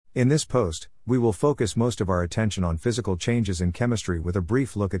In this post, we will focus most of our attention on physical changes in chemistry with a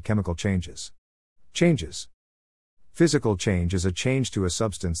brief look at chemical changes. Changes. Physical change is a change to a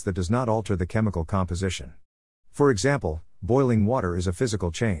substance that does not alter the chemical composition. For example, boiling water is a physical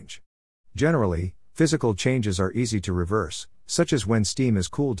change. Generally, physical changes are easy to reverse, such as when steam is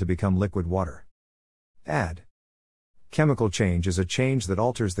cooled to become liquid water. Add. Chemical change is a change that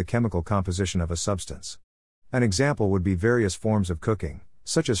alters the chemical composition of a substance. An example would be various forms of cooking,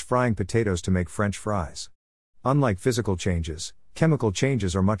 such as frying potatoes to make French fries. Unlike physical changes, chemical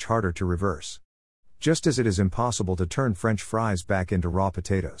changes are much harder to reverse. Just as it is impossible to turn French fries back into raw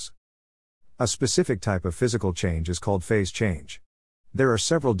potatoes. A specific type of physical change is called phase change. There are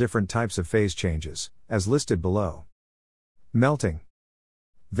several different types of phase changes, as listed below. Melting,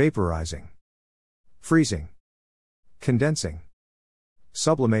 vaporizing, freezing, condensing,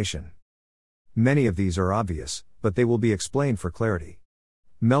 sublimation. Many of these are obvious, but they will be explained for clarity.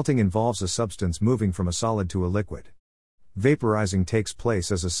 Melting involves a substance moving from a solid to a liquid. Vaporizing takes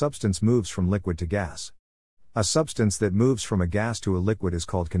place as a substance moves from liquid to gas. A substance that moves from a gas to a liquid is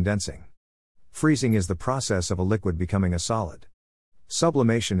called condensing. Freezing is the process of a liquid becoming a solid.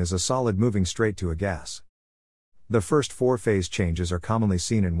 Sublimation is a solid moving straight to a gas. The first four phase changes are commonly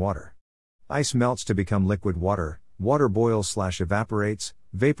seen in water. Ice melts to become liquid water, water boils/evaporates,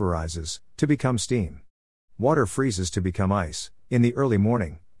 vaporizes, to become steam. Water freezes to become ice. In the early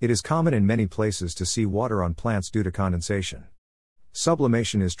morning, it is common in many places to see water on plants due to condensation.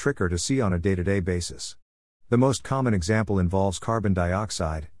 Sublimation is trickier to see on a day-to-day basis. The most common example involves carbon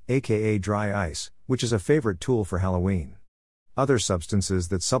dioxide, aka dry ice, which is a favorite tool for Halloween. Other substances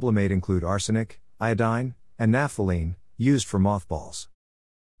that sublimate include arsenic, iodine, and naphthalene, used for mothballs.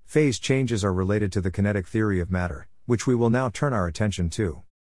 Phase changes are related to the kinetic theory of matter, which we will now turn our attention to.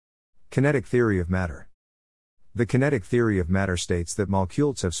 Kinetic theory of matter. The kinetic theory of matter states that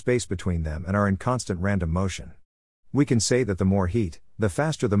molecules have space between them and are in constant random motion. We can say that the more heat, the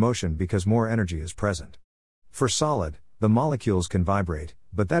faster the motion because more energy is present. For solid, the molecules can vibrate,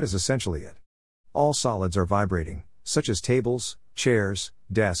 but that is essentially it. All solids are vibrating, such as tables, chairs,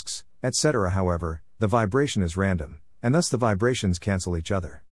 desks, etc. However, the vibration is random, and thus the vibrations cancel each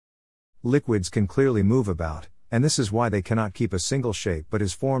other. Liquids can clearly move about, and this is why they cannot keep a single shape but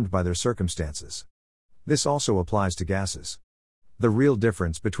is formed by their circumstances. This also applies to gases. The real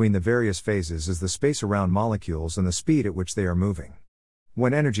difference between the various phases is the space around molecules and the speed at which they are moving.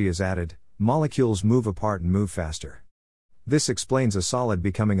 When energy is added, molecules move apart and move faster. This explains a solid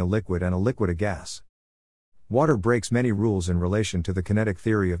becoming a liquid and a liquid a gas. Water breaks many rules in relation to the kinetic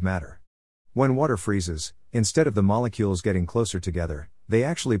theory of matter. When water freezes, instead of the molecules getting closer together, they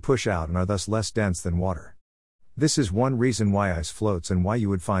actually push out and are thus less dense than water. This is one reason why ice floats and why you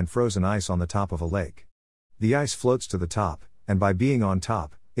would find frozen ice on the top of a lake. The ice floats to the top, and by being on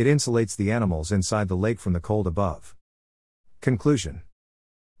top, it insulates the animals inside the lake from the cold above. Conclusion.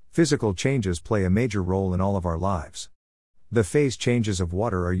 Physical changes play a major role in all of our lives. The phase changes of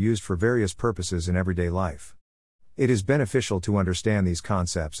water are used for various purposes in everyday life. It is beneficial to understand these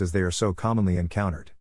concepts as they are so commonly encountered.